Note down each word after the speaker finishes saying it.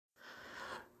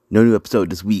No new episode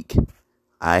this week.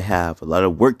 I have a lot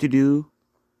of work to do.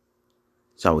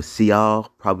 So I will see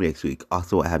y'all probably next week.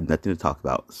 Also, I have nothing to talk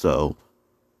about. So,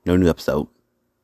 no new episode.